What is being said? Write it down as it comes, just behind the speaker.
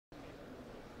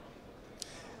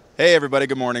Hey everybody,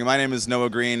 good morning. My name is Noah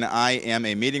Green. I am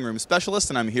a meeting room specialist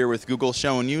and I'm here with Google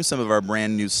showing you some of our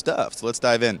brand new stuff. So let's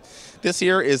dive in. This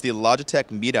here is the Logitech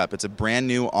Meetup. It's a brand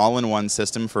new all-in-one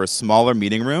system for a smaller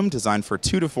meeting room designed for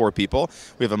 2 to 4 people.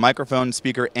 We have a microphone,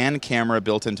 speaker, and camera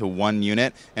built into one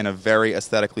unit and a very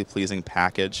aesthetically pleasing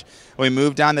package. When we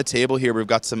move down the table here, we've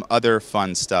got some other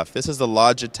fun stuff. This is the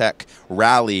Logitech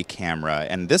Rally camera,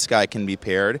 and this guy can be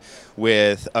paired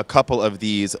with a couple of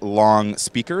these long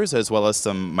speakers as well as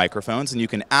some microphones, and you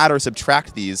can add or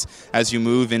subtract these as you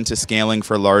move into scaling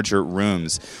for larger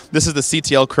rooms. This is the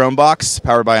CTL Chromebox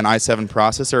powered by an i7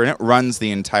 processor, and it runs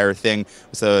the entire thing.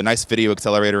 There's a nice video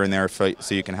accelerator in there so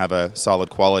you can have a solid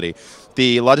quality.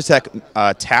 The Logitech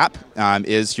Tap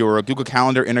is your Google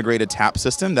Calendar integrated tap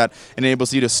system that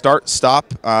enables you to start,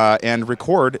 stop, and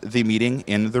record the meeting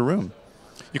in the room.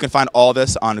 You can find all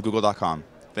this on google.com.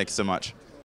 Thank you so much.